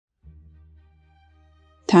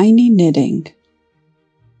Tiny knitting.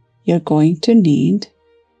 You're going to need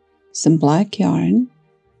some black yarn.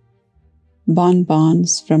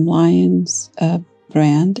 Bonbons from Lion's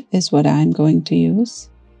brand is what I'm going to use.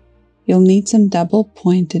 You'll need some double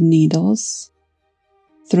pointed needles.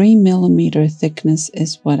 3 millimeter thickness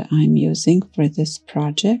is what I'm using for this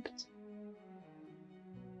project.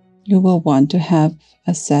 You will want to have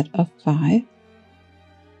a set of 5.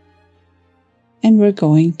 And we're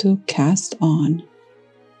going to cast on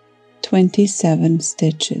 27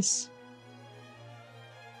 stitches.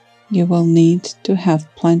 You will need to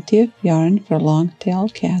have plenty of yarn for long tail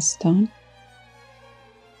cast on.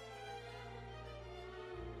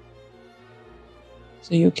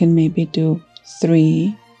 So you can maybe do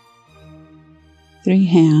three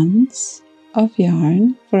hands of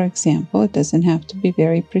yarn, for example. It doesn't have to be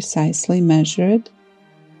very precisely measured.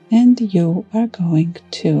 And you are going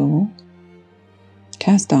to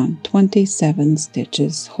cast on 27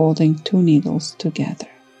 stitches, holding 2 needles together.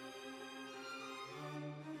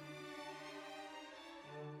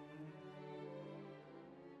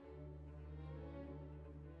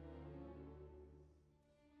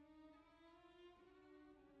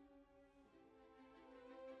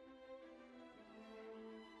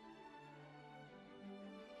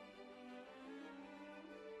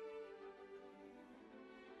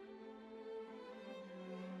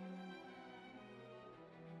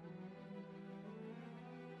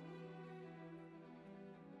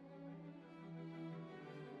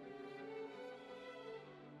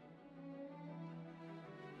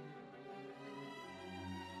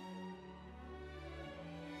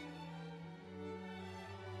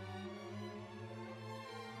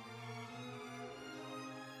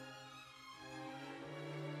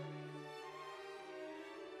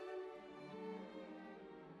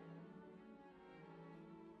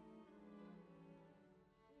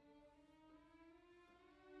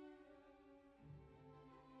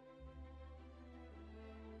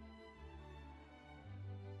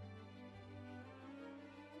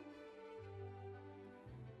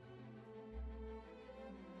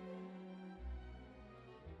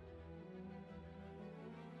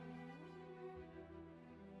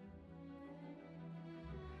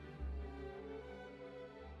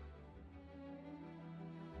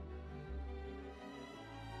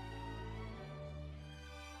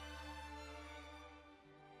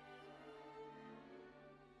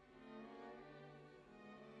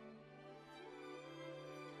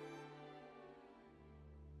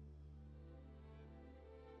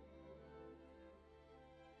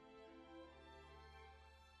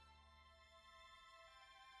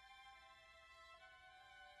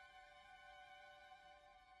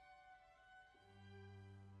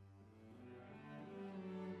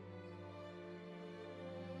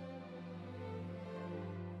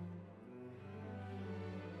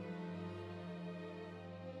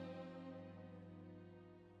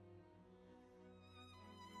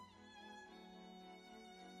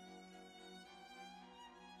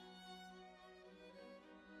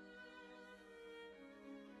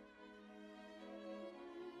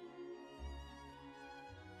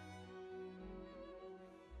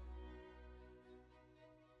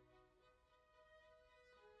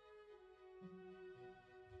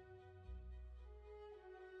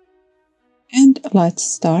 And let's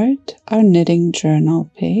start our knitting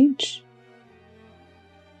journal page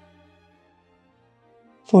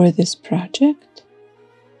for this project.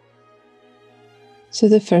 So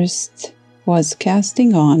the first was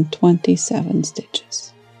casting on 27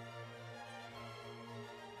 stitches.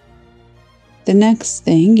 The next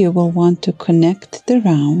thing, you will want to connect the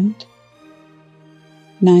round.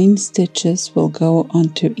 9 stitches will go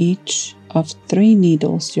onto each of 3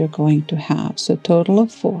 needles you're going to have, so total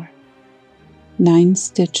of 4. 9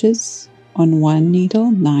 stitches on one needle,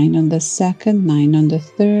 9 on the second, 9 on the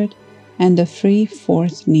third, and a free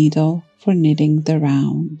 4th needle for knitting the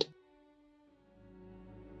round.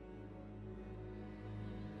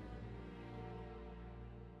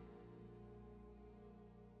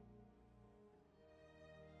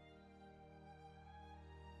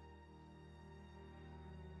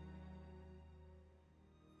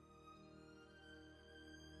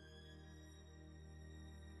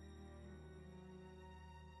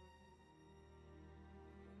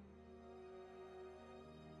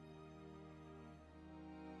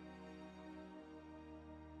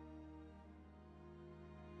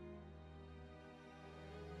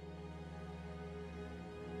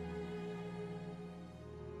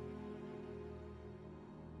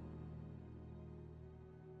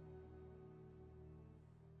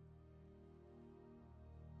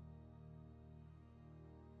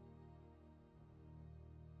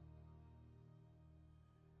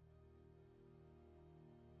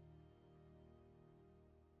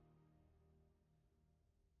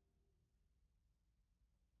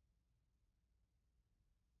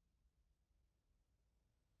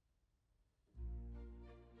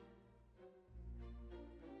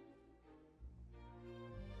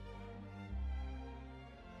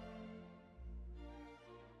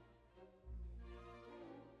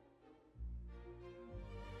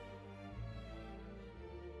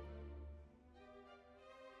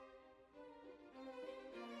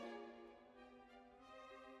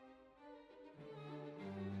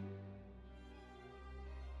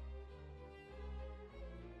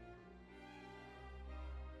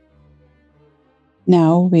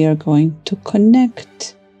 Now we are going to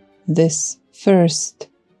connect this first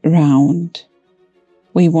round.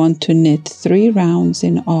 We want to knit 3 rounds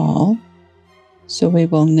in all, so we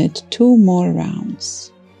will knit 2 more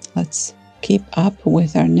rounds. Let's keep up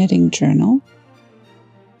with our knitting journal.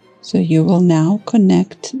 So you will now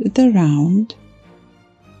connect the round.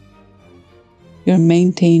 You're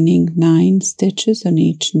maintaining 9 stitches on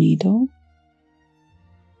each needle.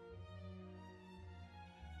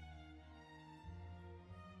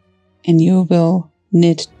 And you will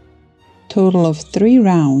knit a total of 3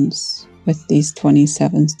 rounds with these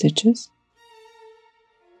 27 stitches.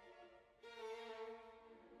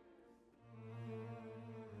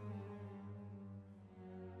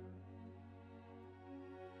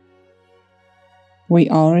 We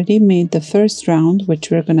already made the first round, which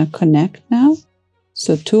we're going to connect now,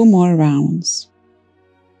 so 2 more rounds.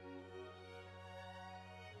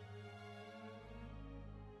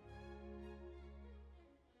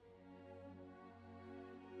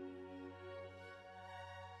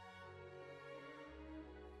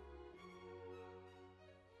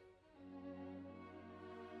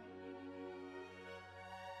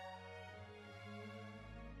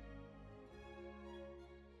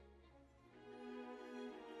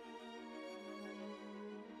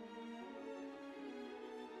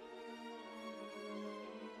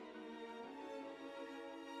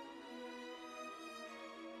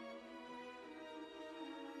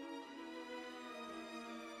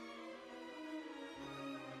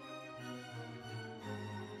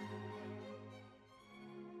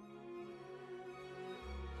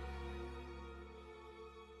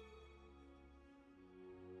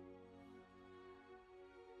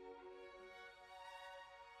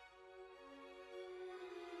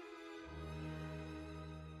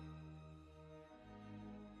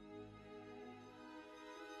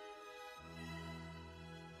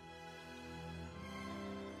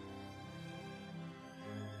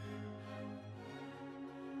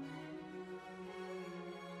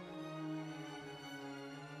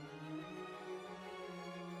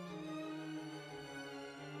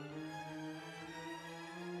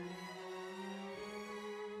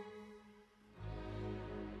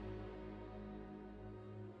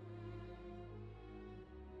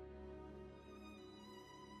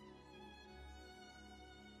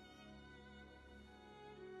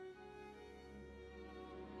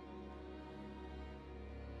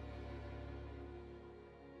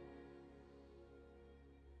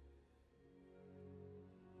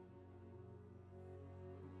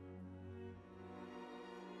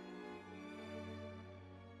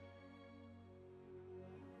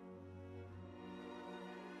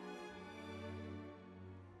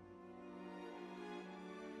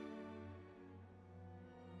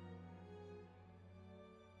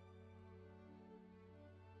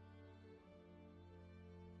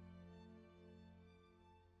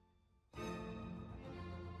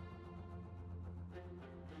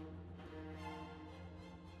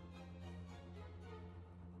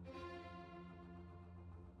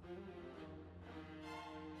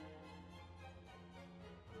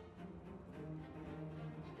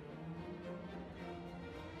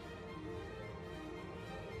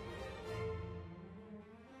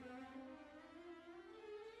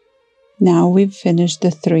 Now we've finished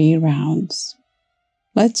the 3 rounds.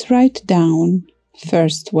 Let's write down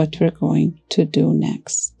first what we're going to do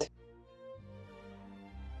next.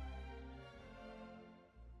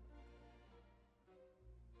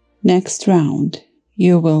 Next round,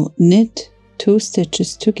 you will knit 2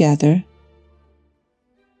 stitches together,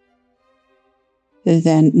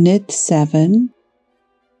 then knit 7,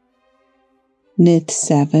 knit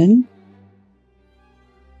 7,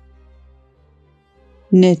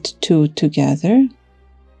 knit 2 together,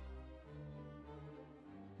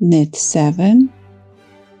 knit 7,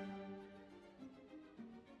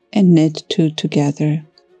 and knit 2 together.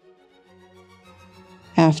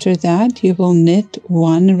 After that, you will knit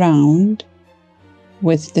 1 round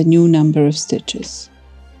with the new number of stitches.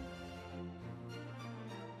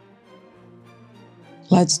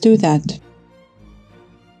 Let's do that.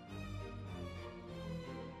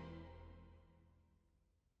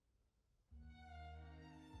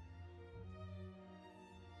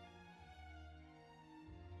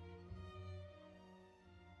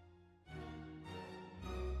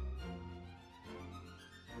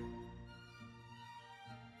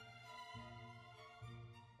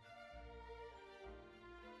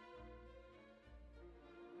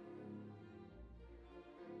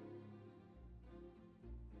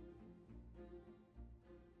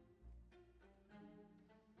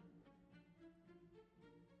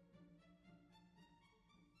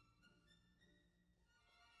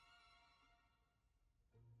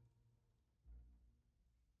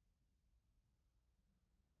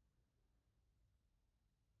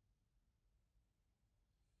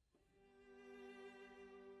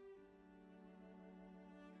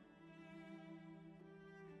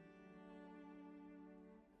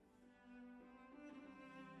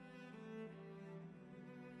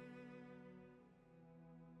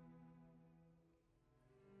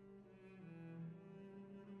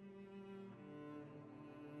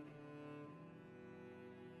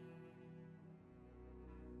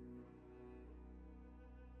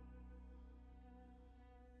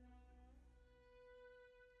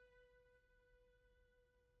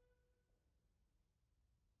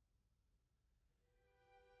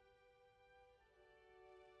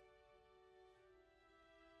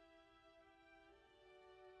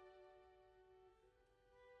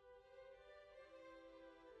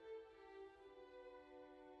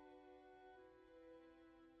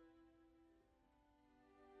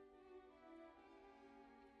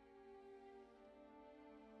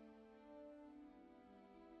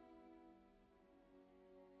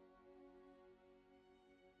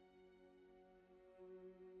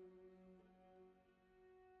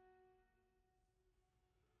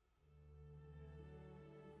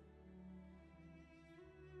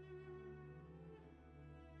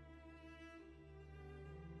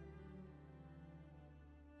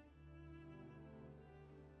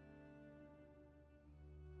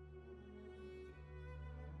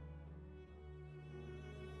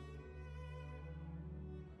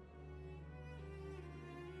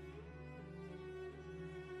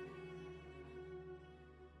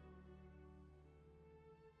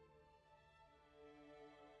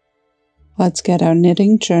 Let's get our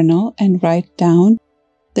knitting journal and write down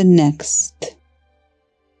the next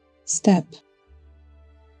step.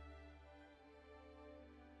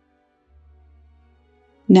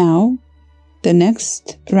 Now, the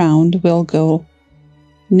next round will go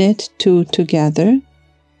knit 2 together,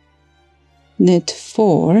 knit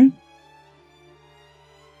 4,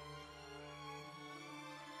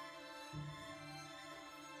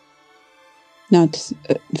 not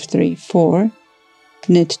 3, 4,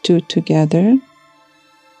 knit 2 together,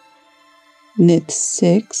 knit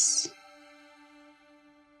 6,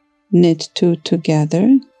 knit 2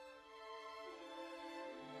 together,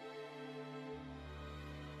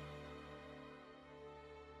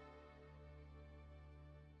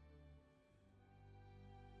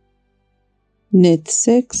 knit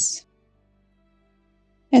 6,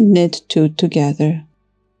 and knit 2 together.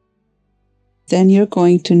 Then you're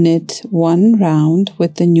going to knit 1 round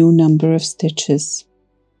with the new number of stitches.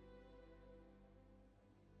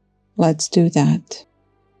 Let's do that.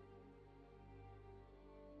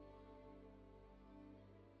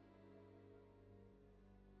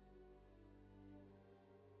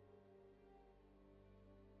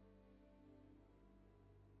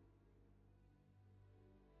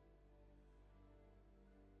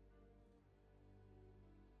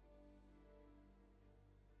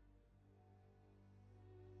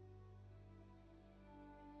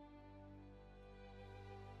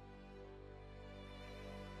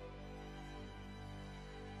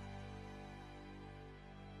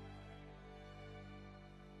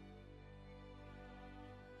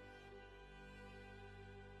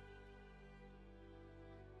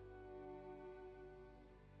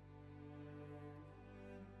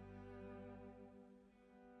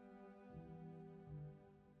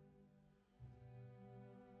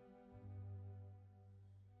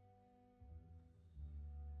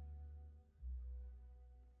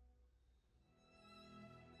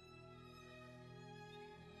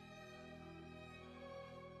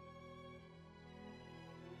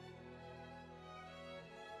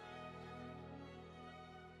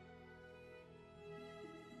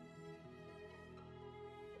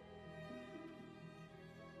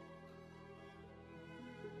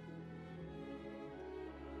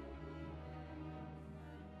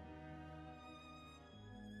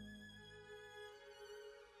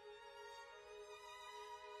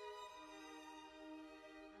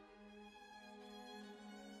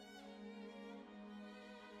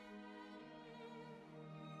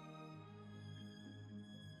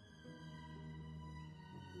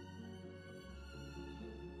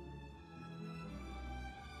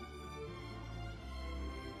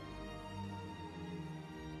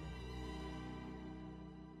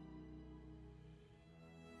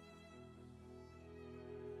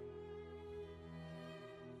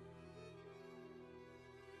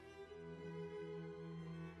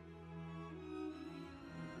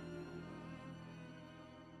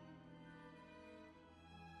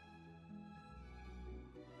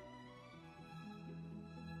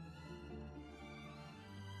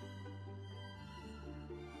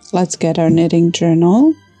 Let's get our knitting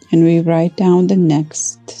journal and we write down the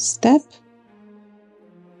next step.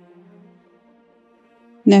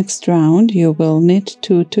 Next round, you will knit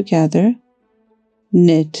 2 together,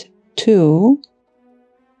 knit 2,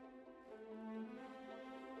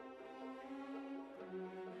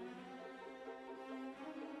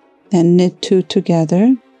 then knit 2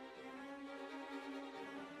 together,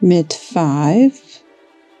 knit 5,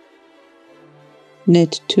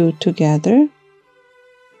 knit 2 together,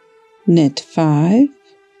 knit 5,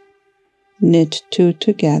 knit 2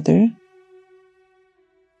 together,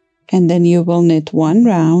 and then you will knit 1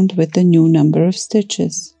 round with the new number of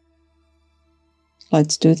stitches.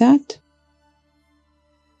 Let's do that.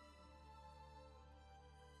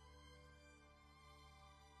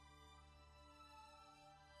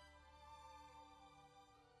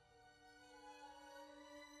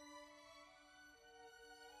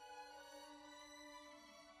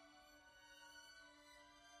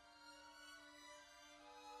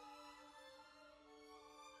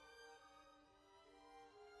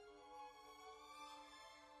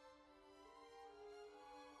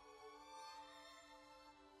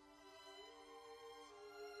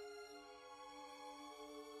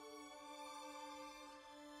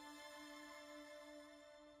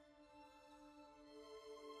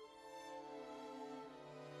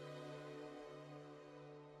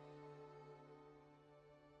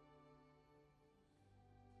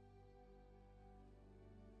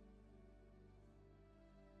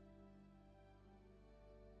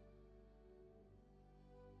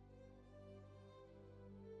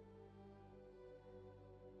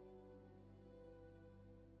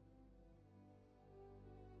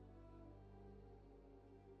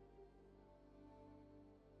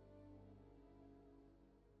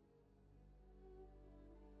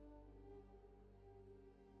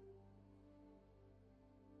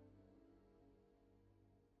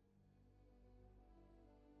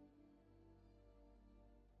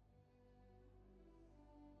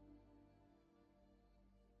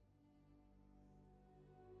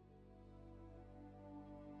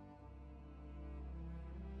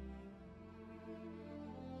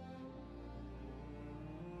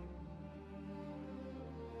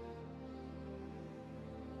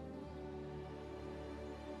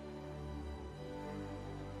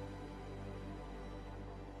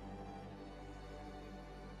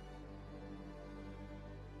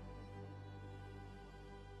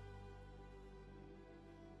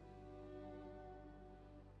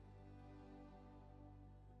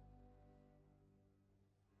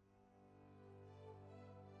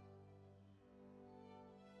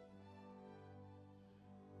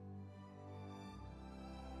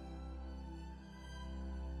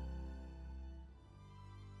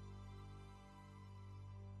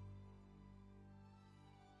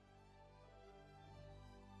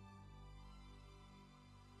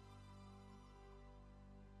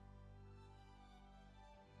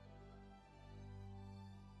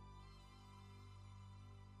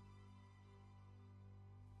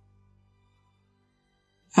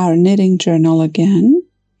 our knitting journal again.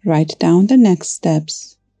 Write down the next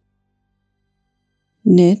steps.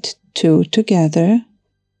 Knit 2 together.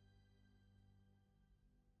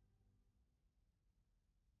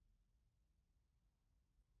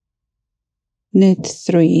 Knit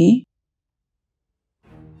 3.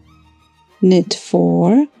 Knit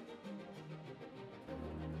 4.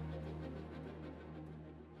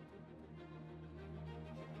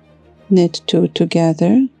 Knit 2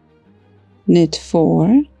 together. Knit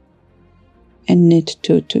 4. And knit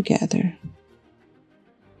 2 together.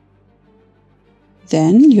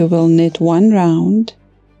 Then you will knit 1 round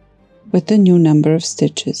with the new number of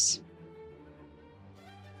stitches.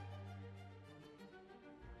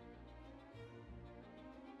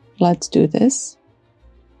 Let's do this.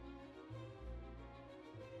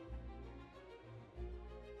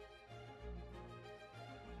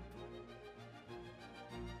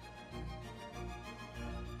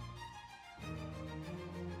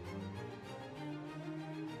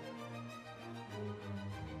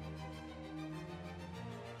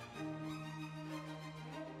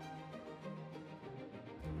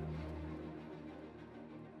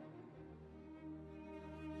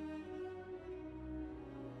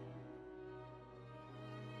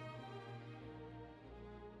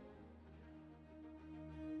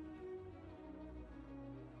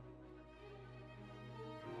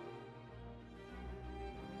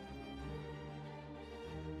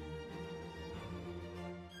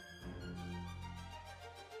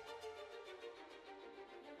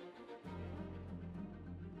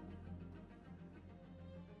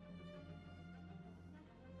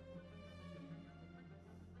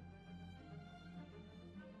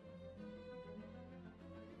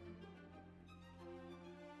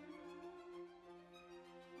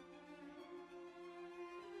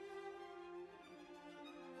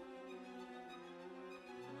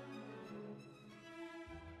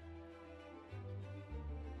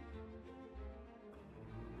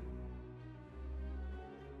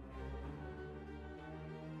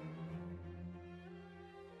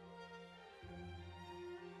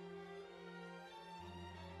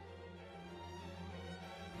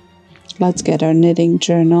 Let's get our knitting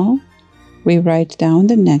journal. We write down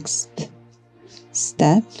the next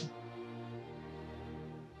step.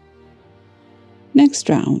 Next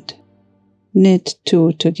round. Knit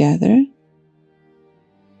 2 together.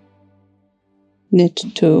 Knit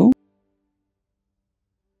 2.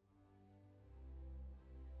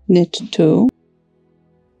 Knit 2.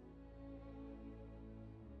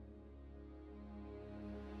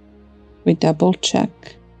 We double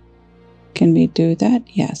check. Can we do that?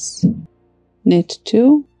 Yes. Knit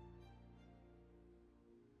 2.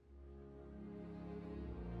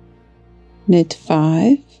 Knit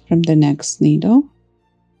 5 from the next needle.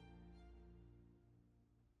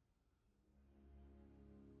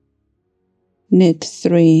 Knit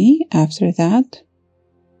 3 after that.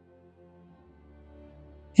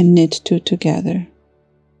 And knit 2 together.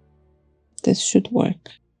 This should work.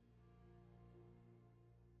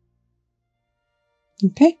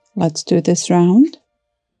 Okay, let's do this round.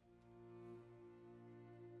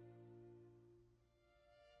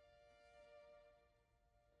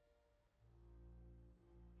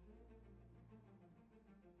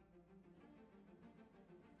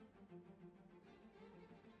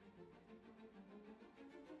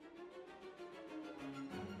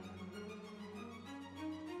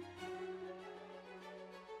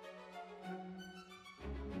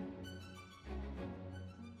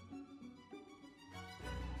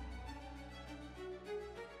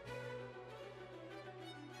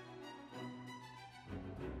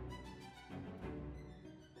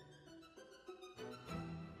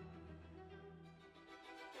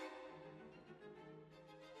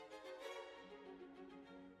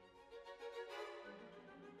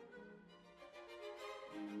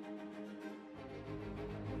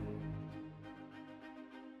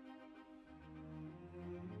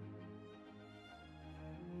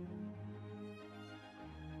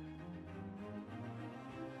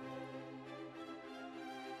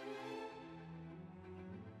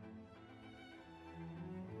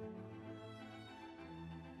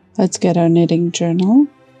 Let's get our knitting journal.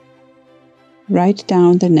 Write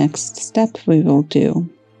down the next step we will do.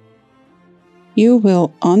 You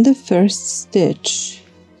will, on the first stitch,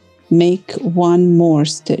 make 1 more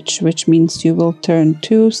stitch, which means you will turn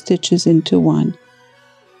 2 stitches into 1.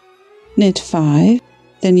 Knit 5,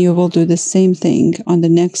 then you will do the same thing. On the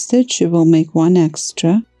next stitch, you will make 1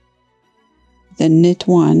 extra, then knit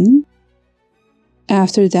 1.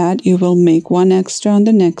 After that, you will make 1 extra on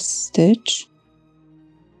the next stitch.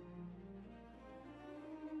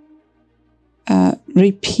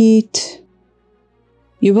 Repeat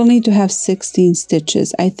You will need to have 16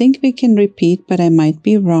 stitches. I think we can repeat, but I might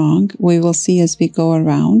be wrong. We will see as we go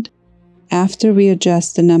around. After we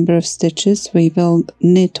adjust the number of stitches, we will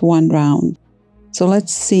knit one round. So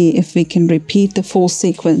let's see if we can repeat the full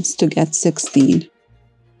sequence to get 16.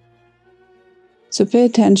 So pay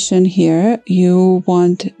attention here. You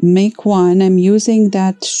want make one. I'm using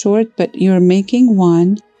that short, but you're making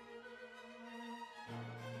one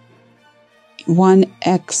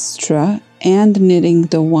extra and knitting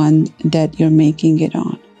the one that you're making it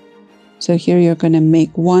on. So here you're going to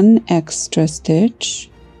make one extra stitch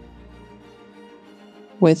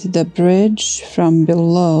with the bridge from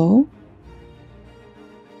below,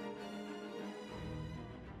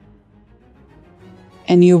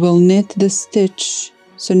 and you will knit the stitch.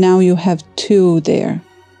 So now you have two there.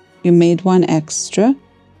 You made one extra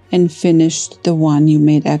and finished the one you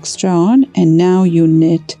made extra on, and now you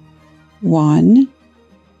knit 1,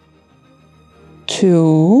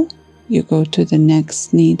 2, you go to the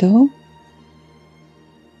next needle,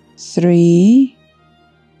 3,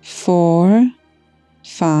 4,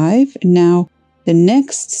 5. Now the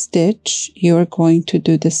next stitch, you're going to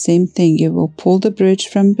do the same thing. You will pull the bridge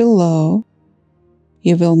from below,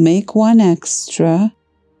 you will make one extra,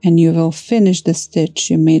 and you will finish the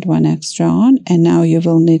stitch you made one extra on, and now you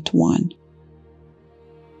will knit 1.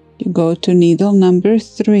 You go to needle number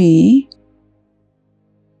 3.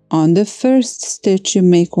 On the first stitch, you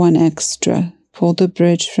make one extra. Pull the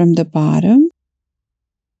bridge from the bottom,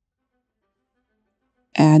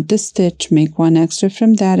 add the stitch, make one extra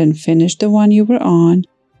from that, and finish the one you were on,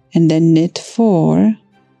 and then knit 4.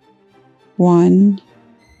 1,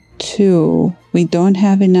 2. We don't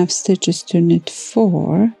have enough stitches to knit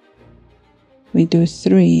 4. We do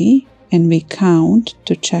 3, and we count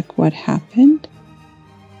to check what happened.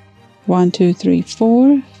 1, 2, 3,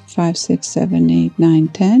 4, 5, 6, 7, 8, 9,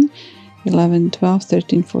 10, 11, 12,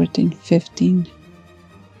 13, 14, 15,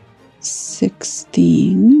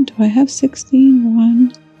 16. Do I have 16?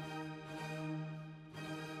 1.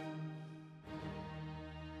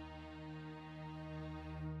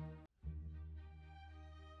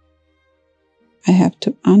 I have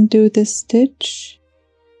to undo the stitch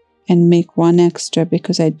and make one extra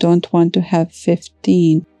because I don't want to have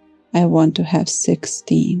 15. I want to have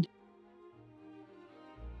 16.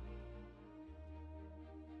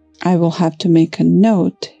 I will have to make a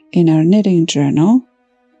note in our knitting journal.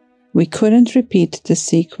 We couldn't repeat the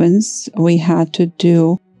sequence. We had to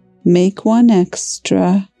do make one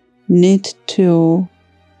extra, knit 2,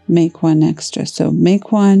 make one extra. So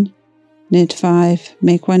make 1, knit 5,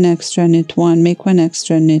 make one extra, knit 1, make one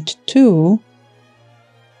extra, knit 2.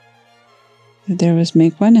 There was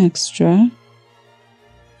make one extra,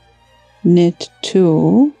 knit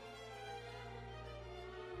 2,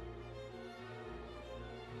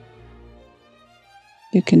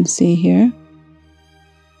 you can see here,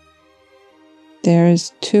 there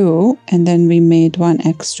is 2, and then we made one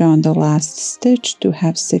extra on the last stitch to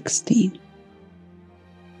have 16.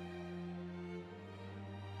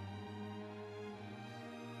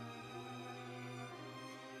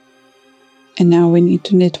 And now we need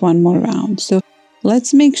to knit one more round. So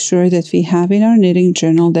let's make sure that we have in our knitting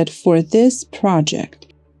journal that for this project,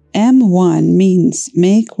 M1 means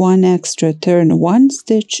make one extra, turn one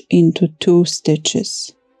stitch into 2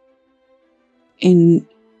 stitches. In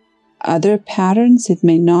other patterns, it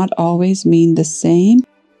may not always mean the same,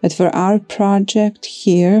 but for our project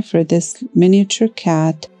here, for this miniature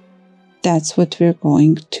cat, that's what we're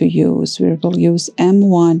going to use. We will use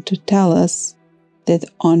M1 to tell us that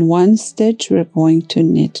on one stitch, we're going to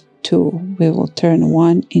knit 2. We will turn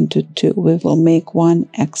 1 into 2. We will make one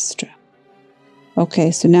extra.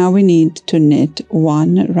 Okay, so now we need to knit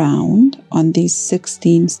one round on these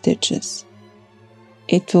 16 stitches.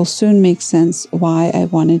 It will soon make sense why I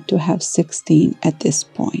wanted to have 16 at this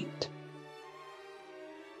point.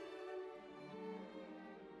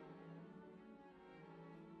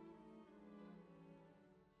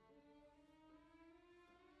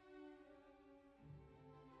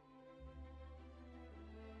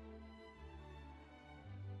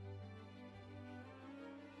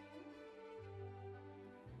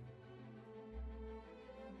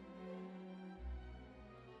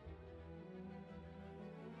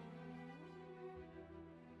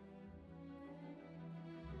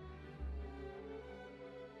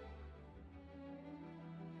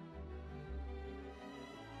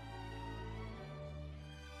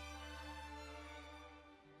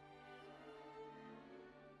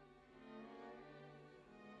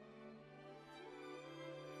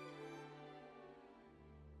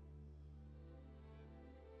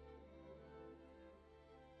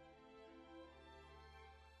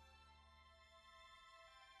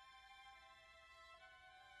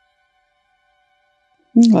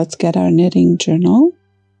 Let's get our knitting journal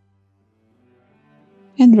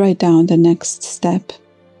and write down the next step.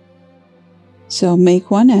 So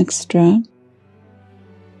make one extra,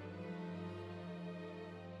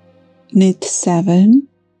 knit 7,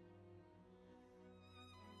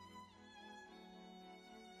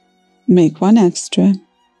 make one extra,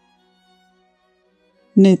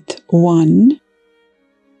 knit 1,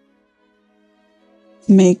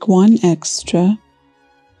 make one extra,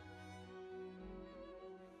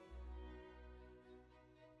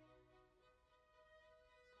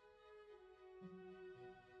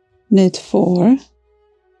 knit 4,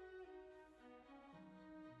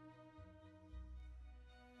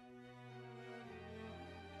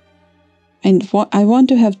 and I want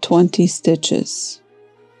to have 20 stitches.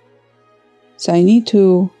 So I need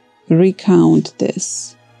to recount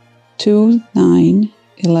this. 2, 9,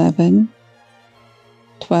 11,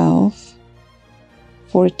 12,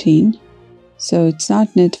 14. So it's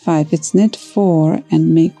not knit 5, it's knit 4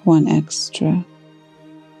 and make one extra.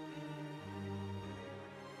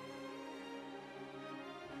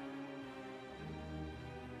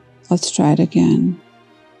 Let's try it again.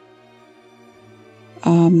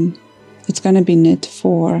 It's going to be knit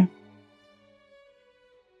 4.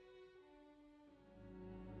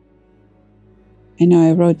 I know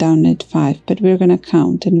I wrote down knit 5, but we're going to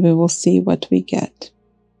count and we will see what we get.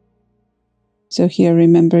 So here,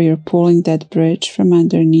 remember, you're pulling that bridge from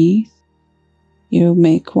underneath. You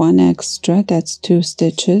make one extra, that's 2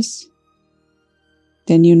 stitches.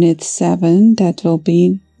 Then you knit 7, that will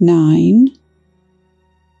be 9.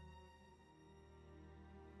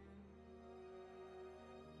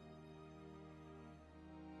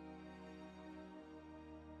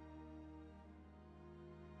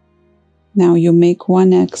 Now you make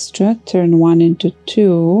one extra, turn 1 into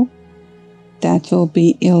 2, that will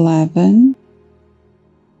be 11.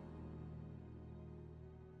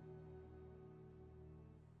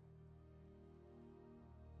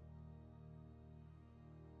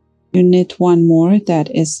 You knit one more, that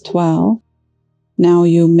is 12. Now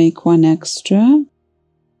you make one extra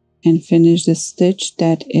and finish the stitch,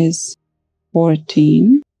 that is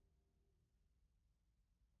 14,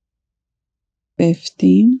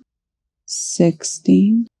 15,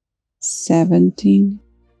 16, 17,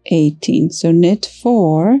 18. So knit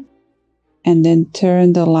 4 and then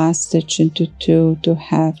turn the last stitch into 2 to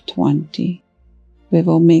have 20. We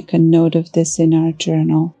will make a note of this in our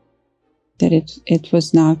journal, that it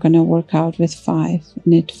was not going to work out with 5.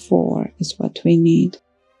 Knit 4 is what we need.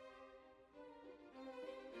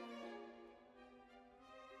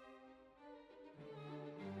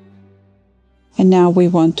 And now we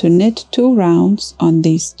want to knit 2 rounds on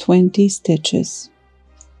these 20 stitches.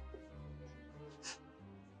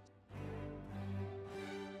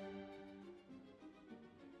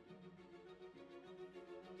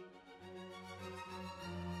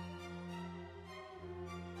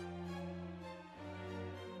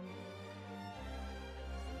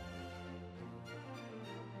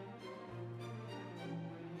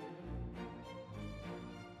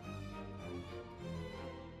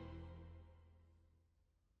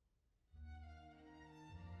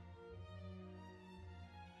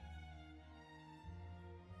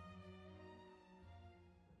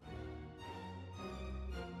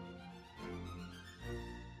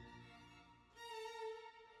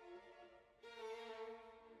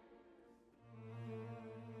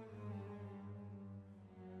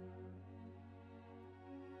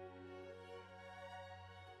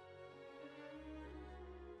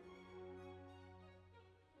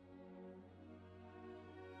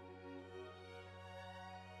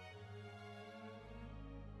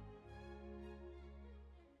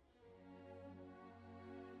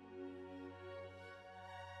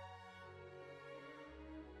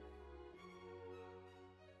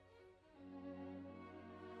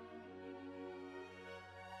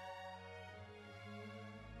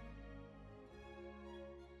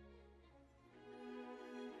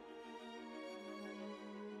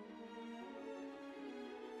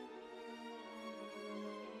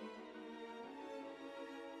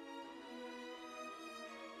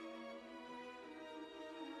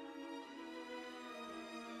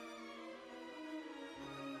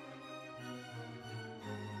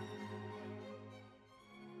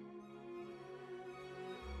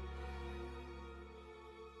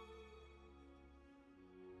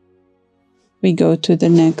 We go to the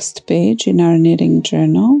next page in our knitting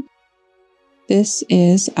journal. This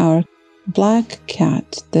is our black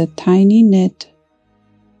cat, the tiny knit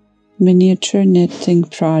miniature knitting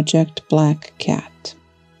project black cat.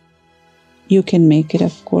 You can make it,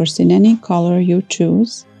 of course, in any color you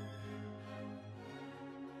choose.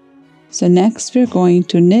 So next we're going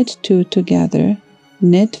to knit 2 together,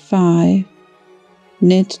 knit 5,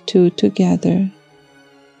 knit 2 together,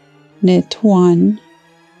 knit 1,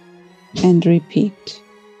 and repeat.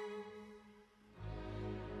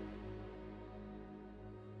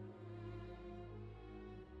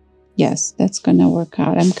 Yes, that's going to work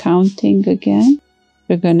out. I'm counting again.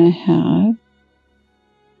 We're going to have,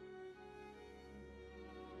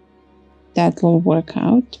 that will work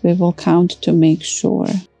out. We will count to make sure.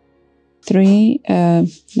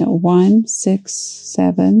 1, 6,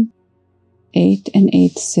 7, 8, and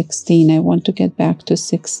 8, 16. I want to get back to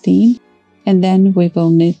 16. And then we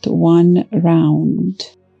will knit 1 round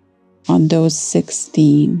on those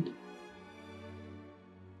 16.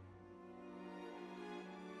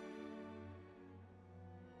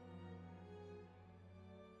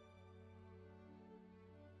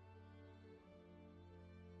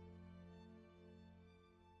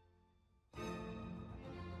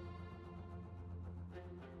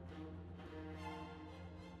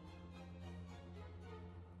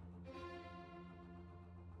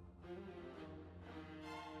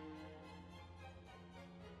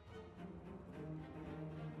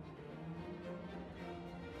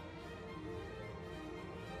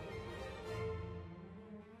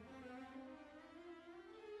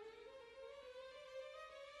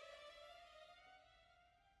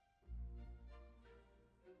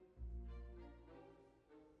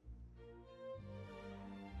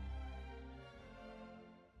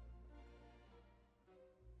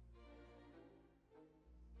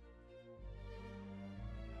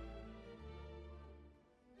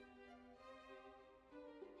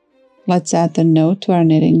 Let's add the note to our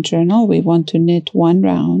knitting journal. We want to knit 1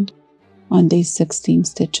 round on these 16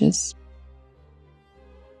 stitches.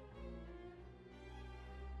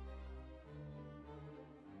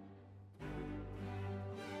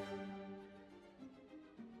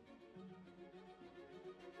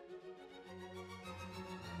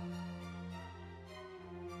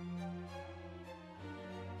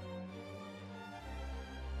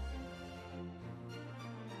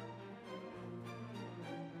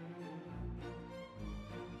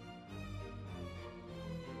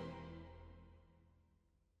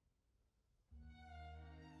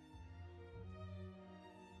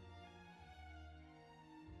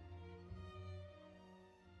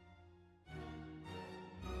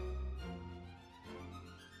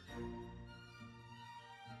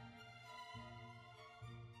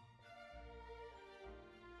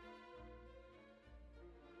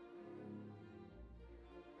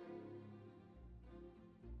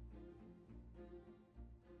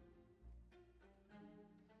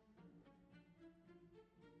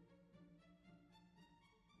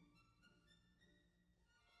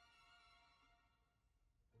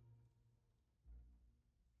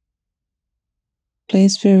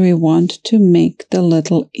 Place where we want to make the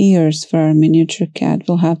little ears for our miniature cat.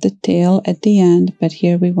 We'll have the tail at the end, but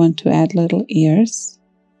here we want to add little ears.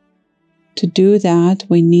 To do that,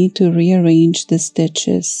 we need to rearrange the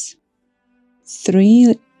stitches.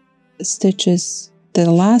 3 stitches, the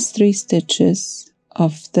last 3 stitches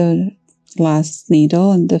of the last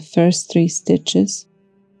needle and the first 3 stitches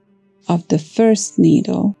of the first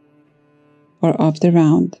needle or of the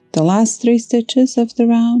round. The last 3 stitches of the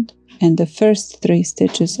round and the first 3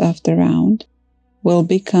 stitches of the round will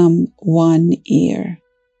become 1 ear.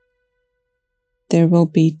 There will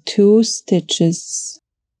be 2 stitches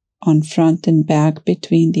on front and back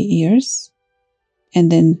between the ears,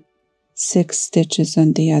 and then 6 stitches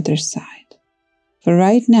on the other side. For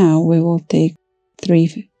right now, we will take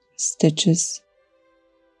 3 stitches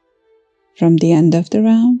from the end of the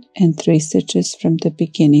round and 3 stitches from the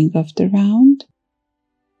beginning of the round.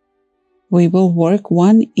 We will work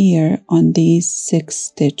 1 ear on these 6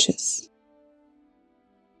 stitches.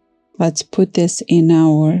 Let's put this in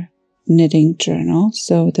our knitting journal.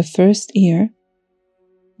 So the first ear,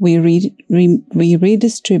 we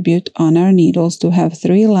redistribute on our needles to have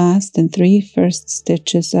 3 last and 3 first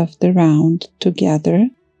stitches of the round together.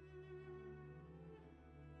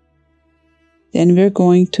 Then we're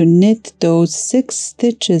going to knit those 6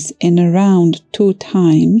 stitches in a round 2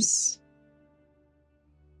 times.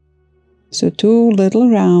 So 2 little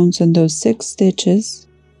rounds on those 6 stitches.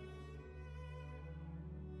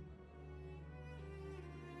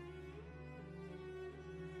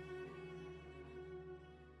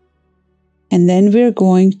 And then we're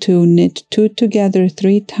going to knit 2 together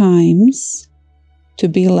 3 times to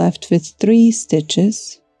be left with 3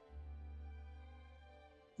 stitches,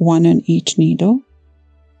 1 on each needle.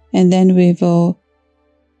 And then we will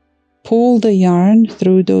pull the yarn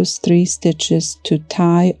through those 3 stitches to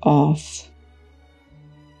tie off.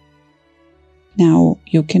 Now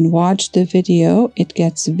you can watch the video. It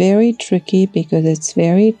gets very tricky because it's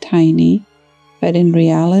very tiny, but in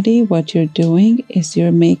reality what you're doing is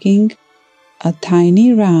you're making a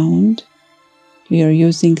tiny round. You're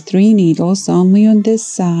using 3 needles only on this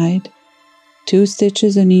side, 2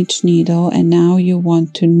 stitches on each needle, and now you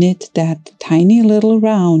want to knit that tiny little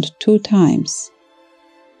round 2 times.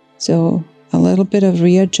 So a little bit of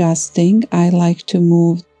readjusting. I like to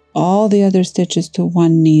move all the other stitches to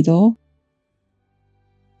 1 needle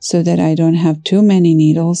so that I don't have too many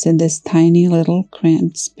needles in this tiny little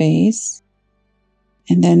cramped space.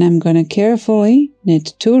 And then I'm going to carefully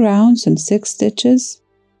knit 2 rounds and 6 stitches,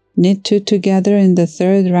 knit 2 together in the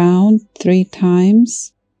 3rd round 3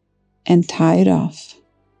 times, and tie it off.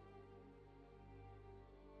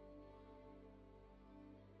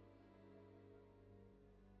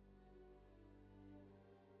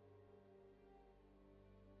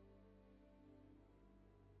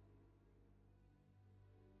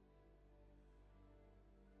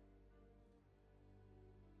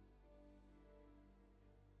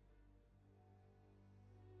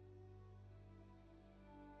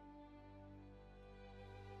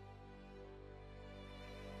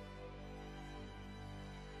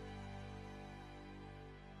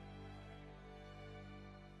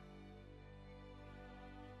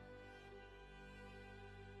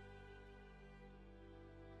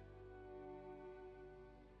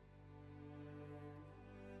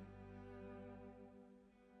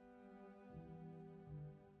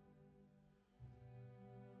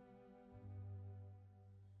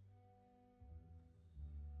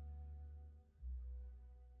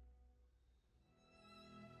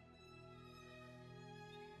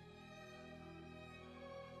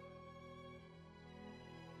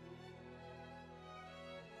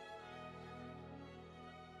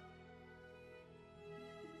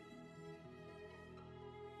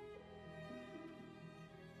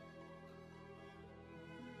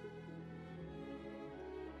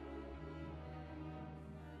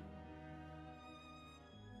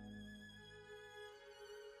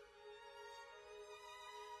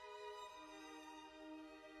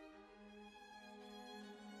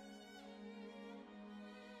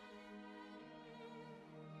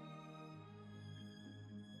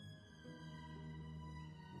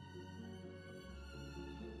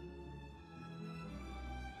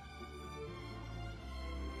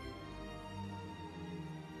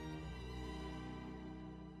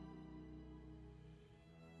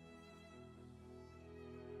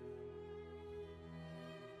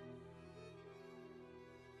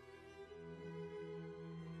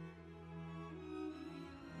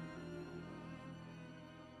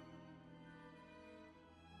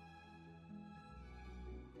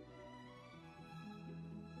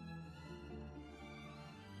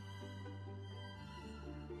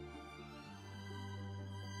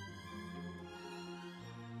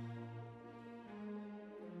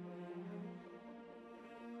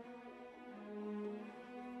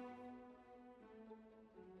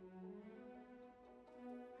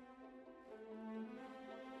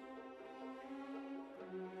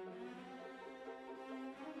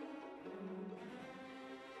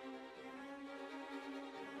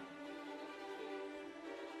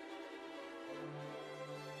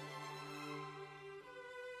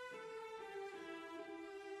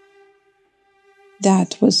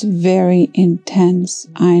 That was very intense,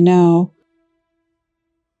 I know.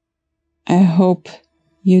 I hope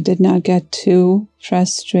you did not get too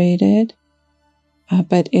frustrated,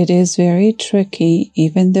 but it is very tricky,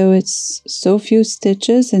 even though it's so few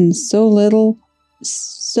stitches and so little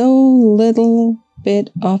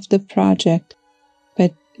bit of the project.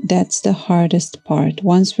 But that's the hardest part.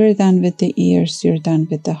 Once we're done with the ears, you're done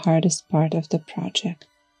with the hardest part of the project.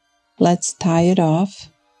 Let's tie it off.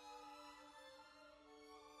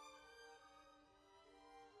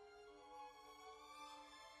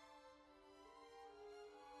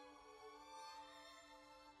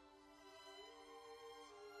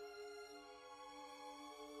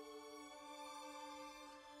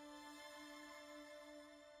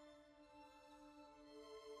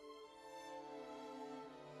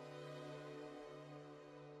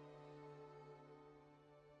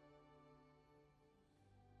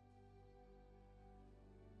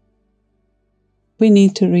 We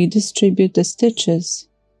need to redistribute the stitches.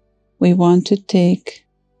 We want to take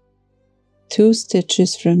 2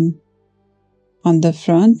 stitches from on the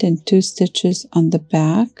front and 2 stitches on the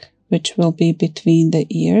back, which will be between the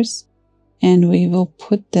ears, and we will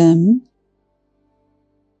put them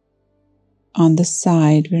on the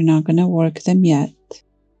side. We're not going to work them yet.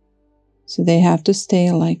 So they have to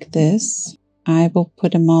stay like this. I will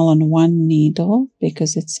put them all on one needle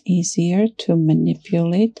because it's easier to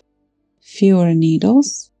manipulate fewer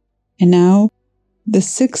needles. And now the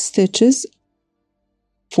 6 stitches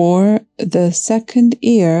for the second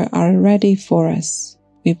ear are ready for us.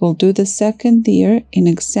 We will do the second ear in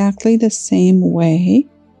exactly the same way.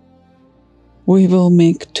 We will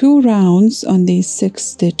make 2 rounds on these 6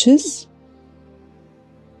 stitches,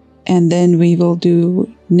 and then we will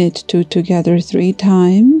do knit 2 together 3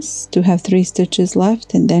 times to have 3 stitches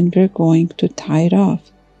left, and then we're going to tie it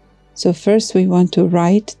off. So first we want to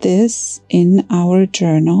write this in our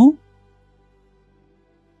journal.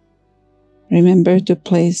 Remember to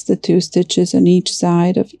place the 2 stitches on each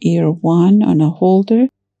side of ear 1 on a holder,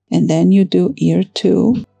 and then you do ear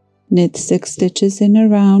 2. Knit 6 stitches in a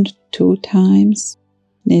round 2 times,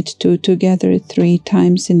 knit 2 together 3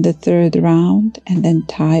 times in the 3rd round, and then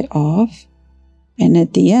tie off. And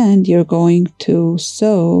at the end, you're going to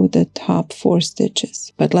sew the top 4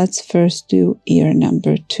 stitches. But let's first do ear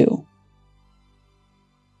number 2.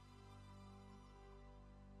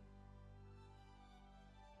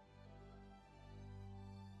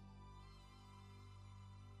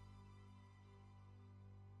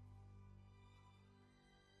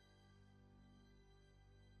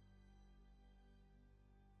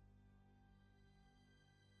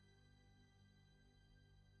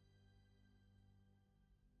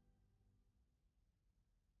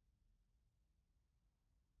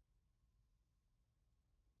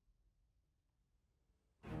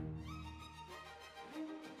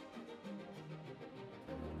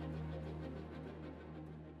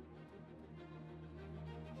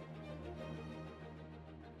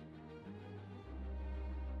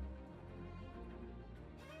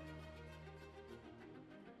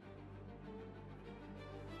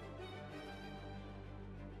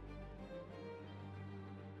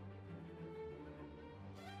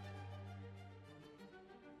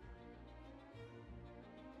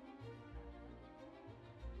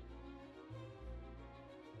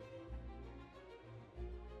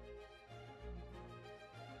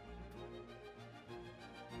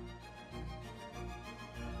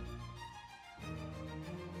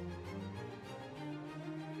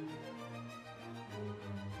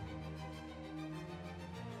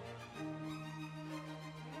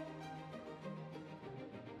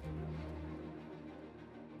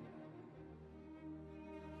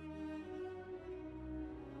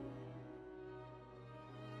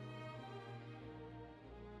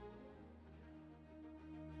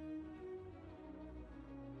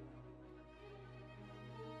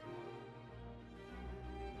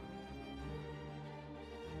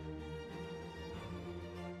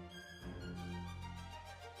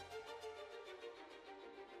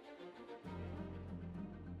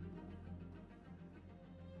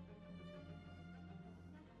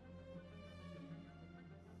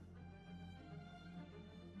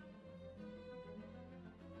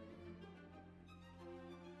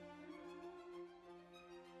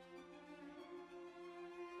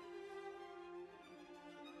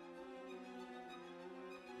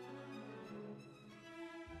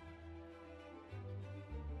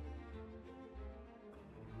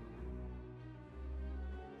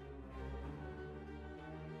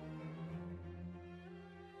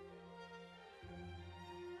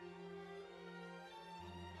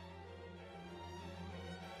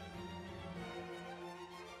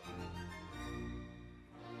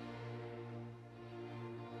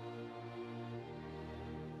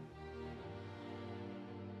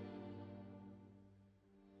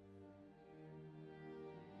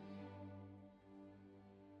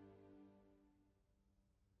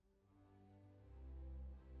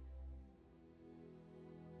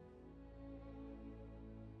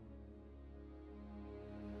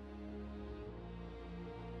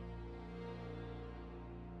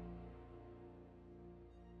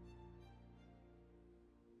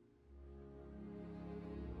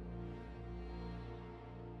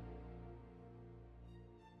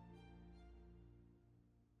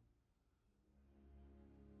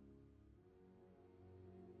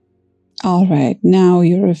 All right, now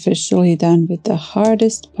you're officially done with the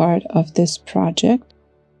hardest part of this project.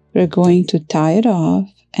 We're going to tie it off,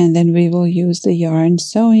 and then we will use the yarn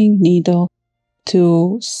sewing needle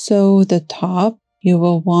to sew the top. You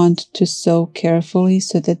will want to sew carefully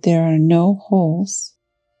so that there are no holes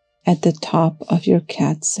at the top of your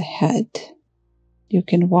cat's head. You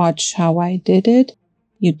can watch how I did it.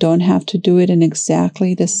 You don't have to do it in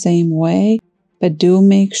exactly the same way, but do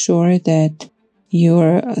make sure that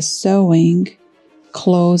your sewing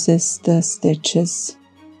closes the stitches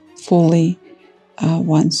fully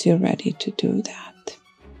once you're ready to do that.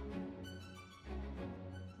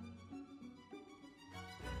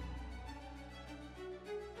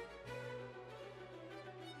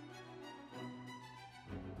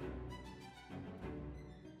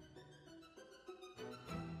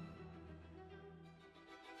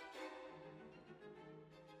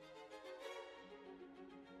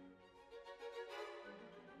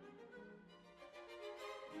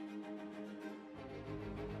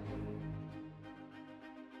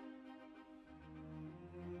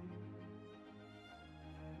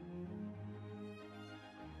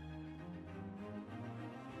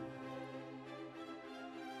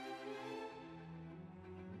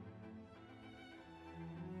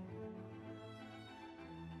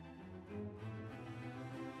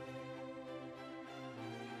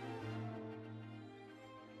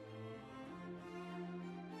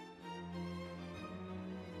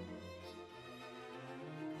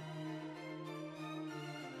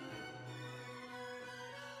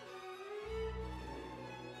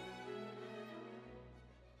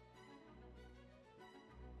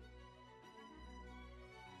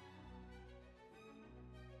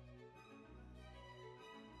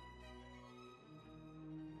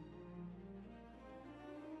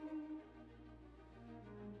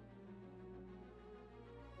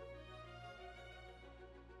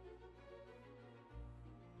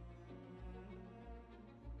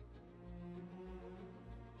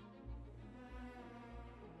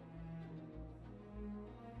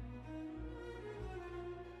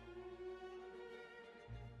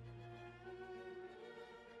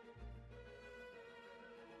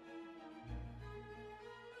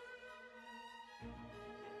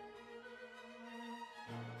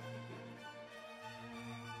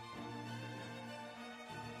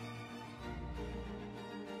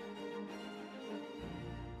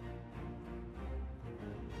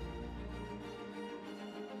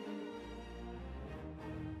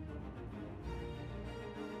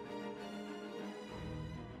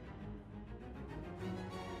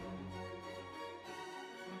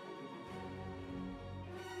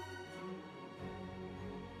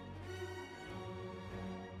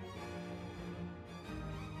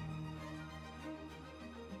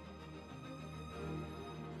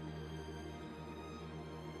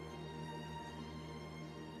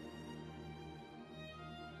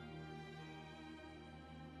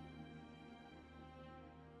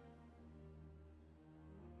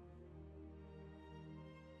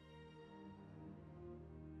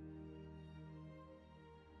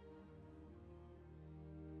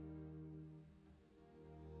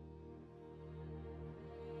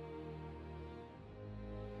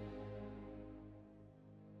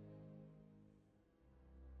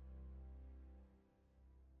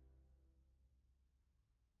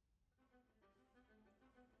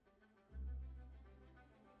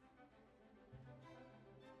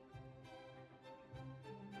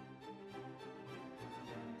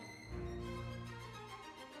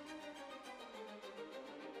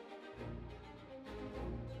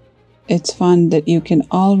 it's fun that you can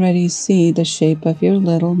already see the shape of your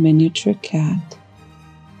little miniature cat.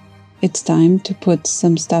 It's time to put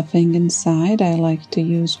some stuffing inside. I like to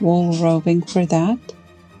use wool roving for that.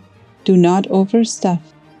 Do not overstuff.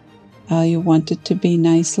 You want it to be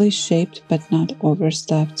nicely shaped but not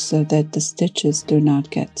overstuffed so that the stitches do not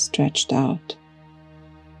get stretched out.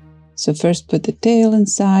 So first put the tail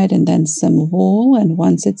inside and then some wool, and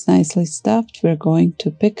once it's nicely stuffed, we're going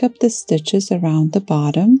to pick up the stitches around the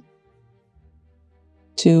bottom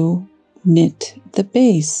to knit the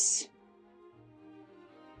base.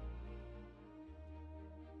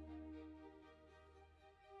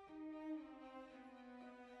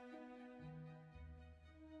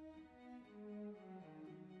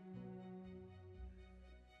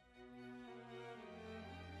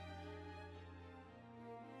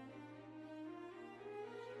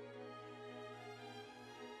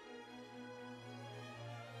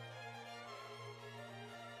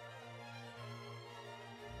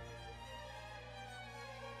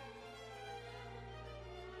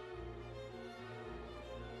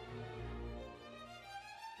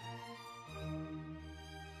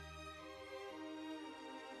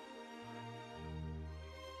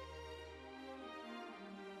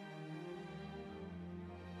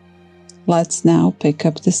 Let's now pick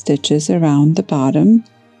up the stitches around the bottom.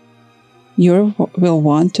 You will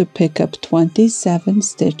want to pick up 27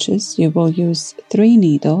 stitches. You will use 3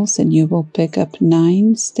 needles and you will pick up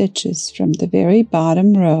 9 stitches from the very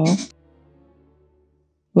bottom row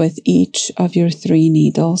with each of your 3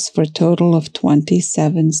 needles for a total of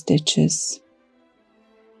 27 stitches.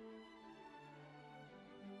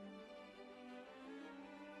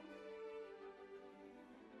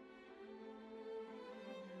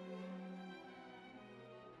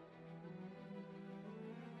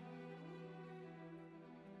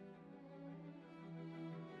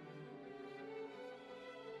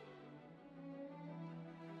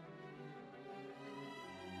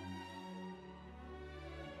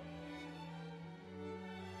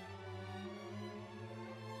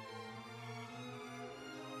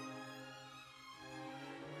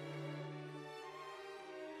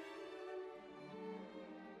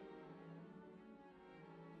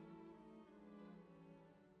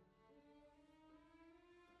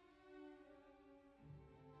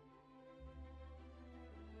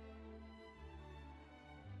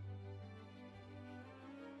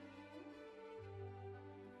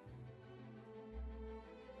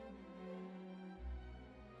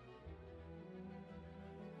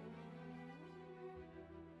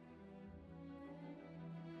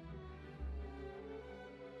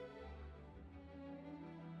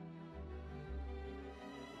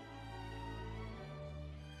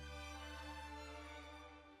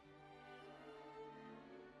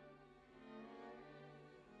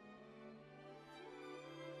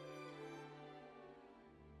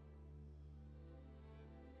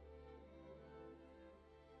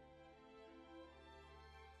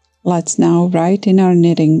 Let's now write in our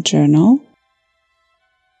knitting journal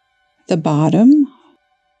the bottom,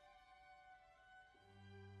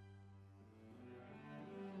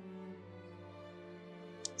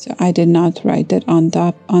 so I did not write that on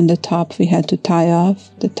the top. We had to tie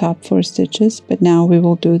off the top 4 stitches, but now we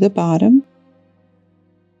will do the bottom.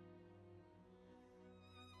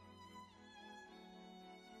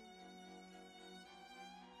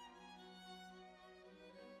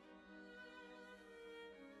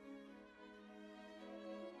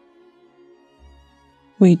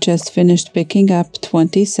 We just finished picking up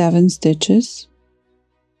 27 stitches.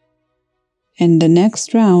 In the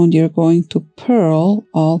next round, you're going to purl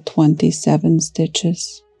all 27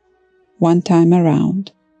 stitches, one time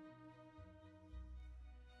around.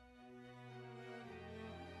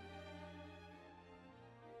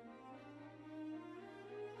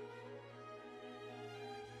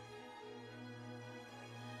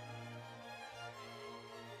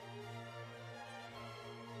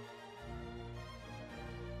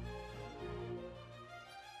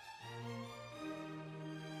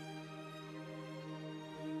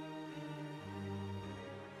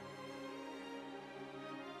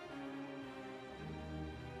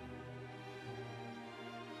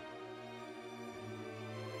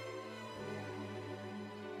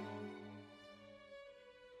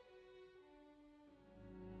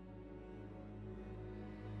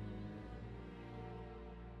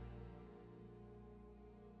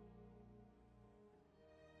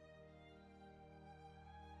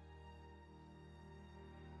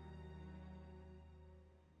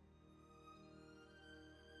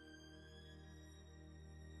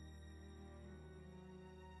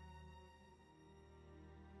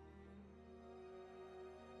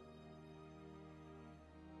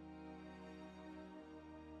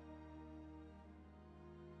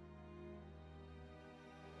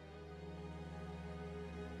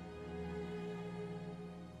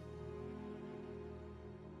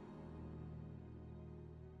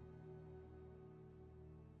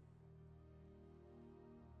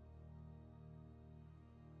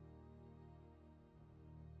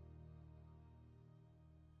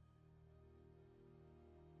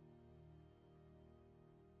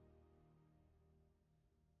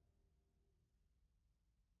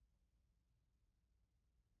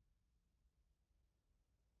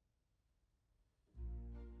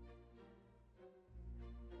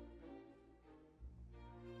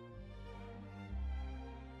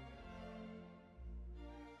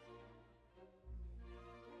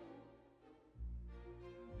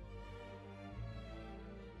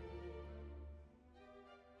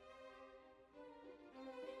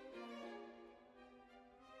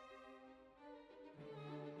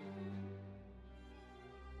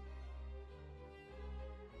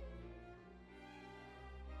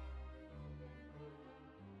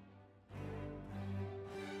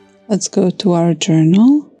 Let's go to our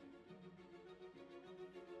journal.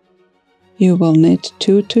 You will knit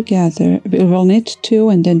 2 together. You will knit 2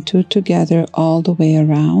 and then 2 together all the way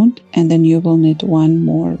around, and then you will knit 1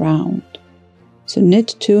 more round. So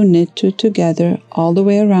knit 2 together all the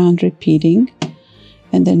way around, repeating,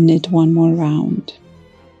 and then knit 1 more round.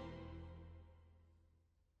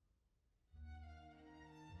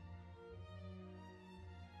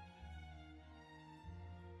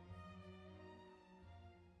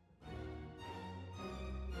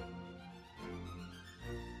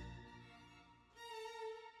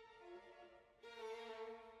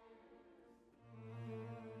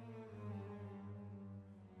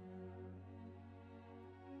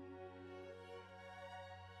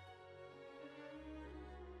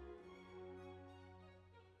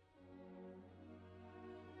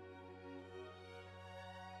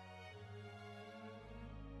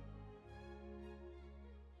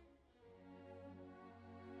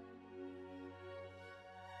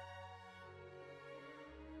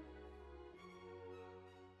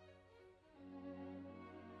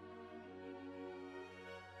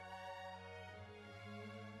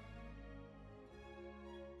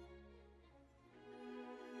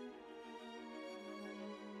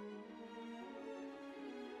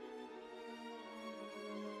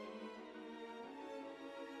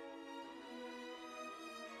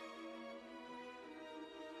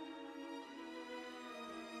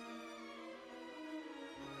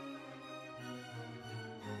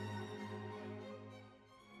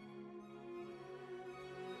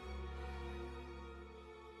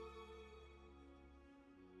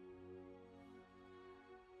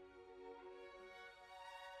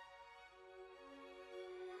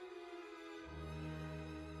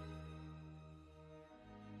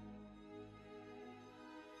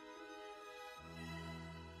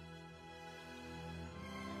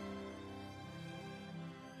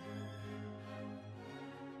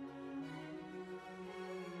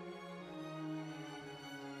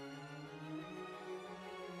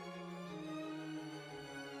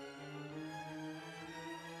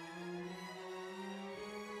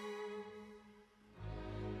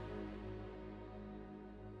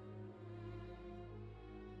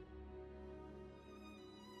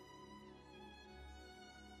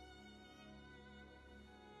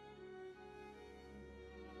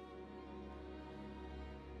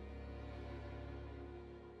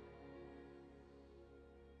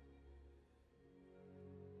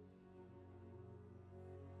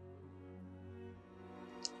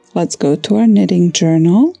 Let's go to our knitting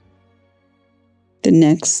journal. The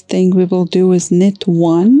next thing we will do is knit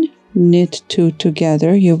 1, knit 2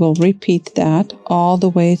 together. You will repeat that all the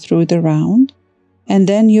way through the round, and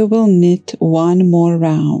then you will knit 1 more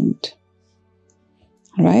round.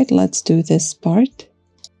 All right, let's do this part.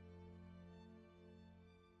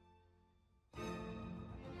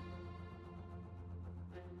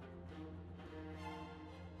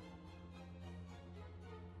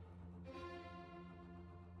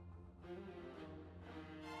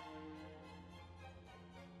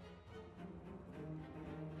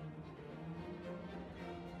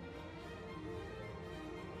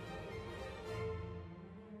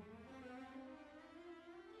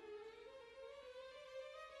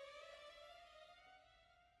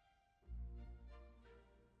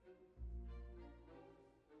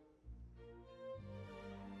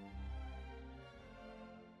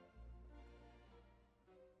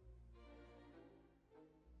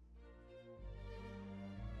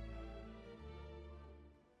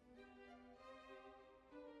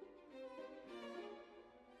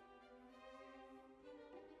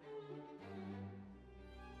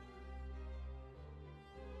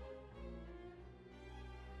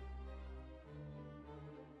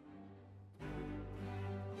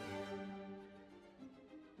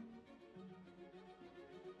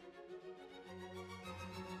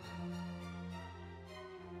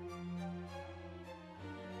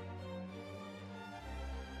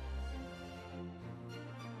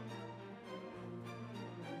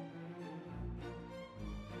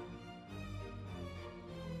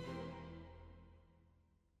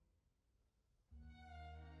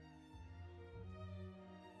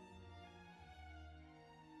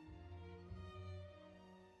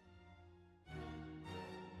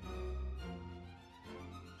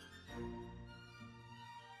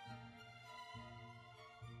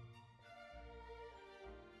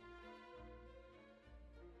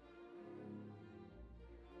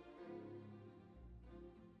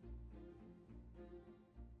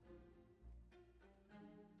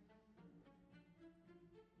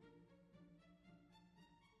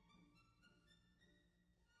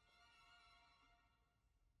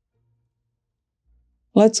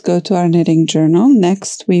 Let's go to our knitting journal.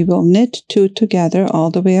 Next, we will knit 2 together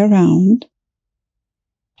all the way around,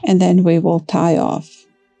 and then we will tie off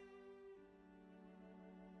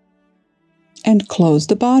and close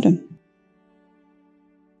the bottom.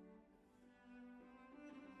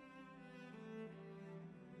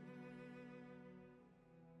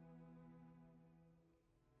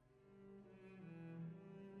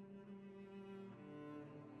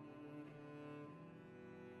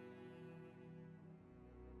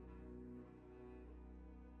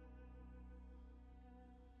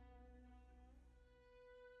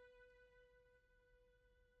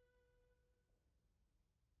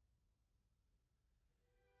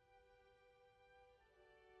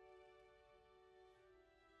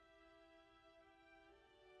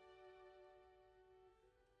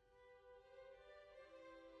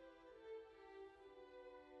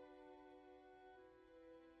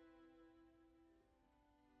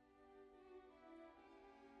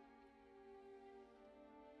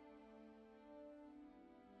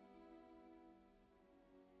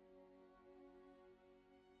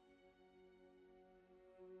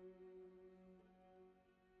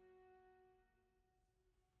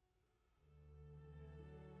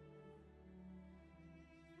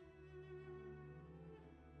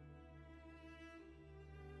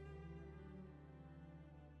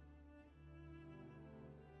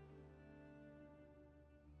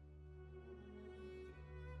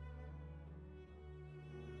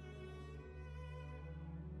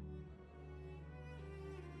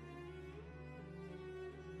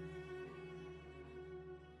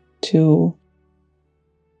 To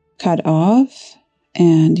cut off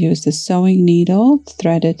and use the sewing needle,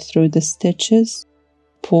 thread it through the stitches,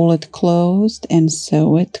 pull it closed and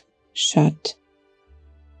sew it shut.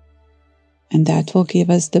 And that will give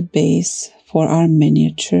us the base for our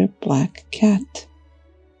miniature black cat.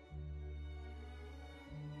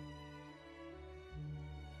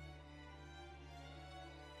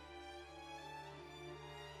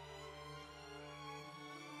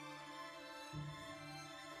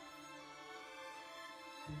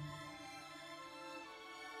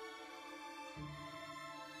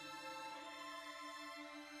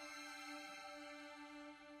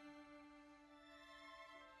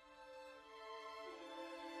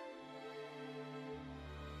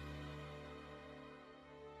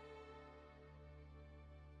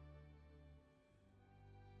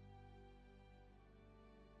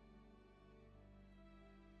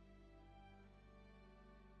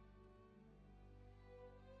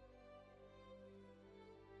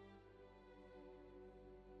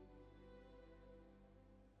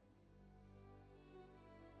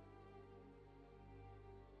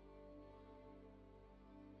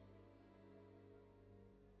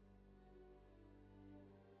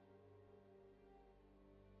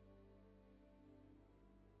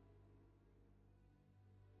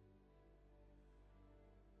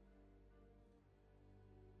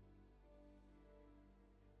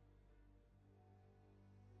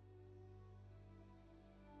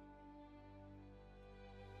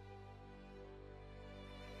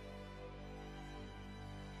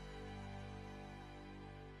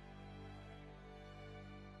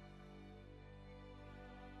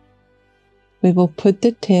 We will put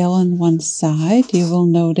the tail on one side. You will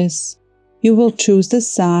notice, you will choose the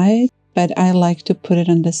side, but I like to put it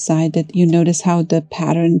on the side that you notice how the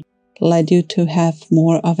pattern led you to have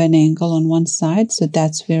more of an angle on one side. So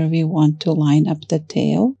that's where we want to line up the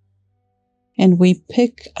tail. And we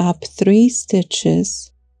pick up 3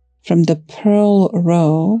 stitches from the purl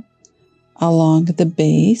row along the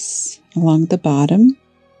base, along the bottom.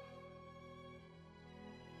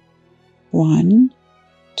 1,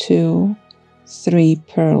 2, 3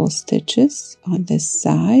 purl stitches on this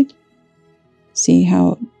side. See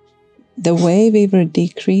how the way we were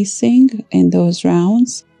decreasing in those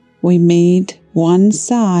rounds, we made one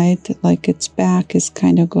side, like its back is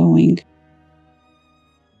kind of going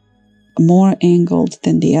more angled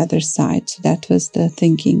than the other side. So that was the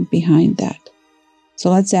thinking behind that.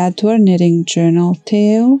 So let's add to our knitting journal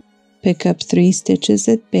tail, pick up 3 stitches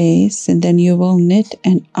at base, and then you will knit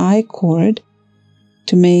an I-cord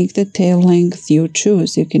to make the tail length you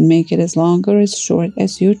choose. You can make it as long or as short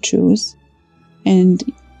as you choose. And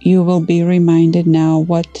you will be reminded now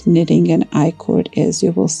what knitting an I-cord is.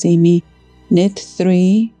 You will see me knit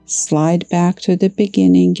 3, slide back to the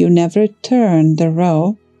beginning. You never turn the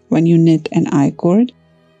row when you knit an I-cord.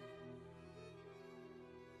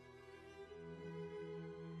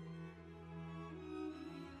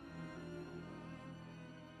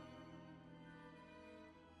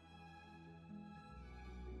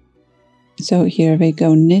 So here we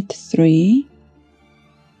go, knit 3,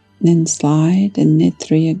 Then slide and knit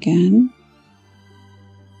 3 again.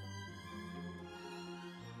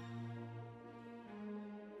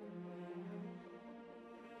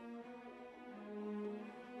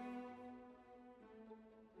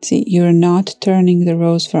 See, you're not turning the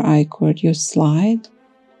rows for I-cord, you slide.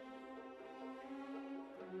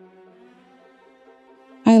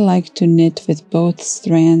 I like to knit with both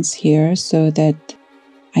strands here so that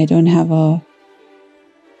I don't have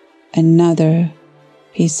another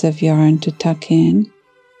piece of yarn to tuck in.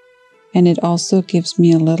 And it also gives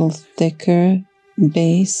me a little thicker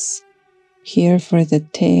base here for the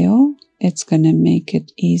tail. It's going to make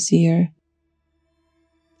it easier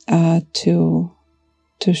to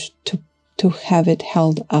have it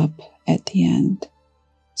held up at the end.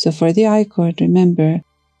 So for the I-cord, remember,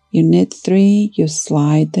 you knit 3, you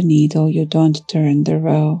slide the needle, you don't turn the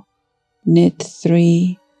row. Knit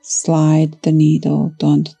 3, slide the needle,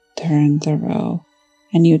 don't turn the row.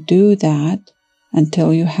 And you do that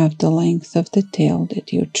until you have the length of the tail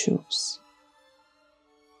that you choose.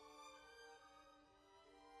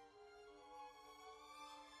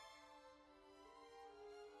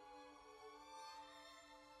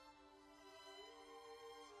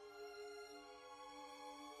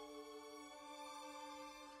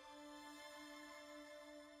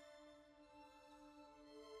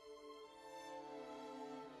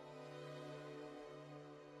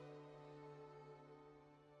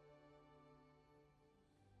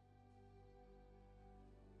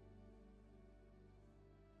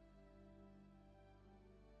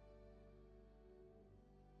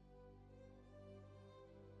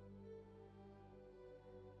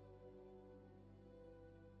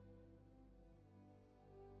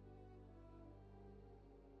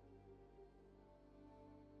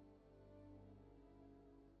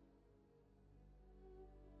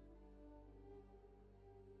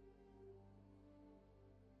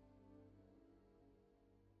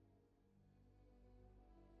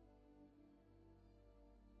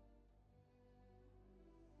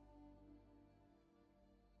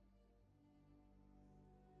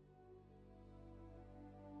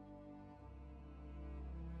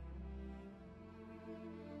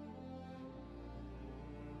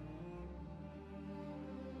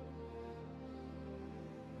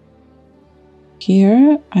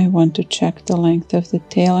 Here, I want to check the length of the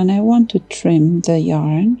tail and I want to trim the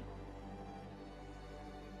yarn.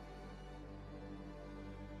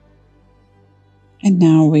 And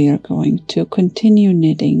now we are going to continue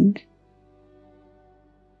knitting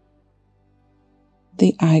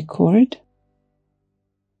the I-cord.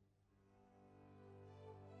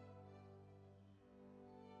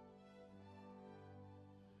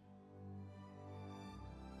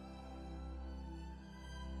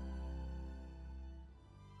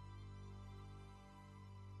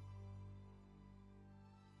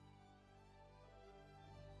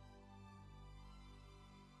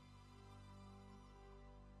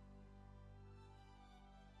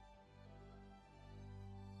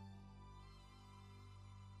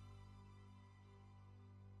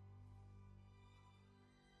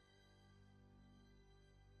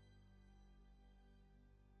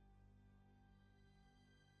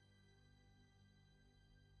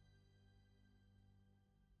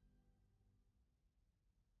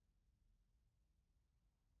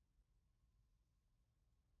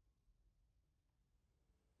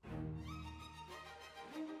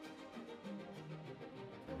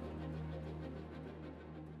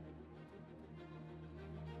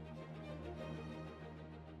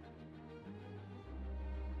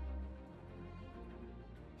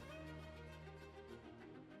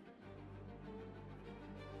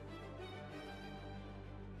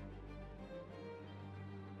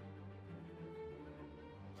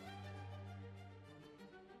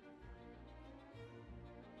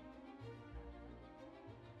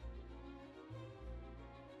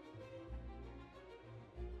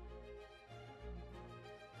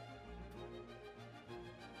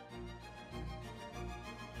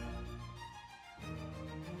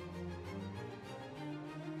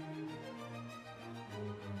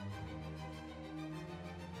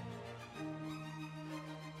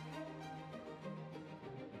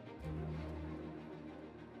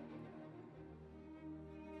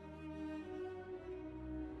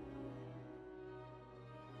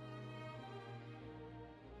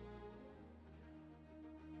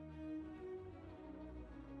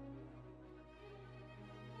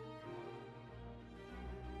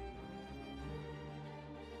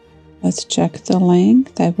 Let's check the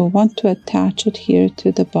length. I will want to attach it here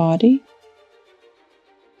to the body.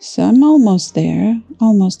 So I'm almost there,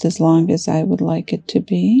 almost as long as I would like it to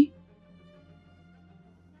be.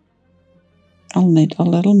 I'll knit a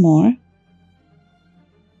little more.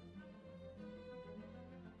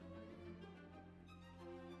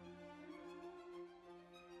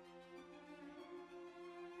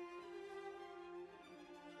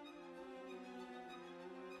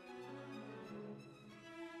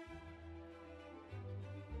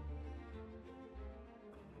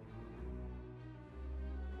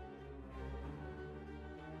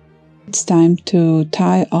 It's time to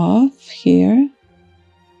tie off here,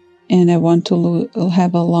 and I want to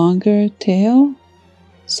have a longer tail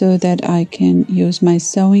so that I can use my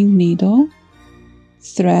sewing needle,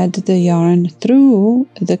 thread the yarn through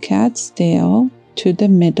the cat's tail to the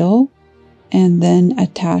middle, and then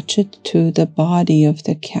attach it to the body of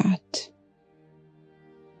the cat.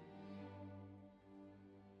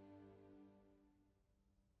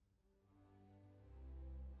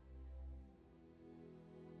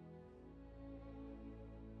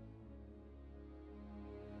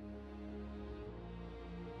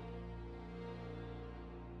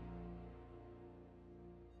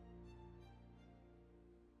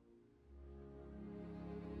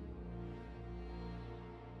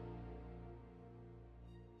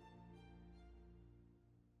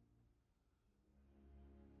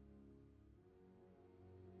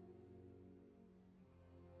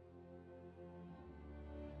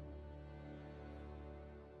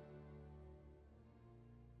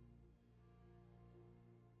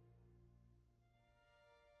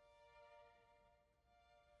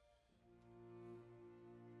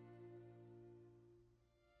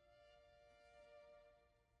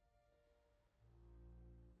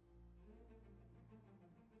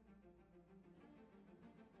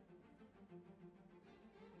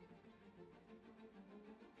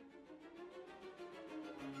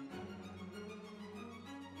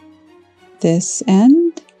 This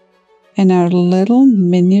end, and our little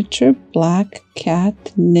miniature black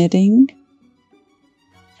cat knitting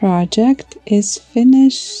project is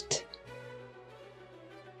finished.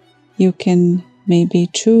 You can maybe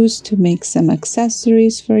choose to make some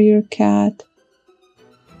accessories for your cat.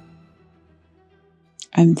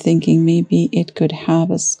 I'm thinking maybe it could have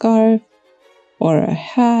a scarf or a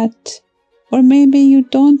hat, or maybe you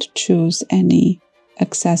don't choose any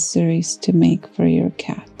accessories to make for your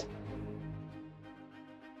cat.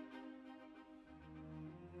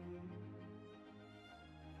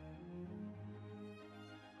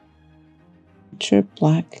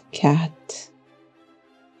 Black cat.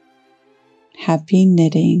 Happy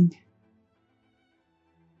knitting.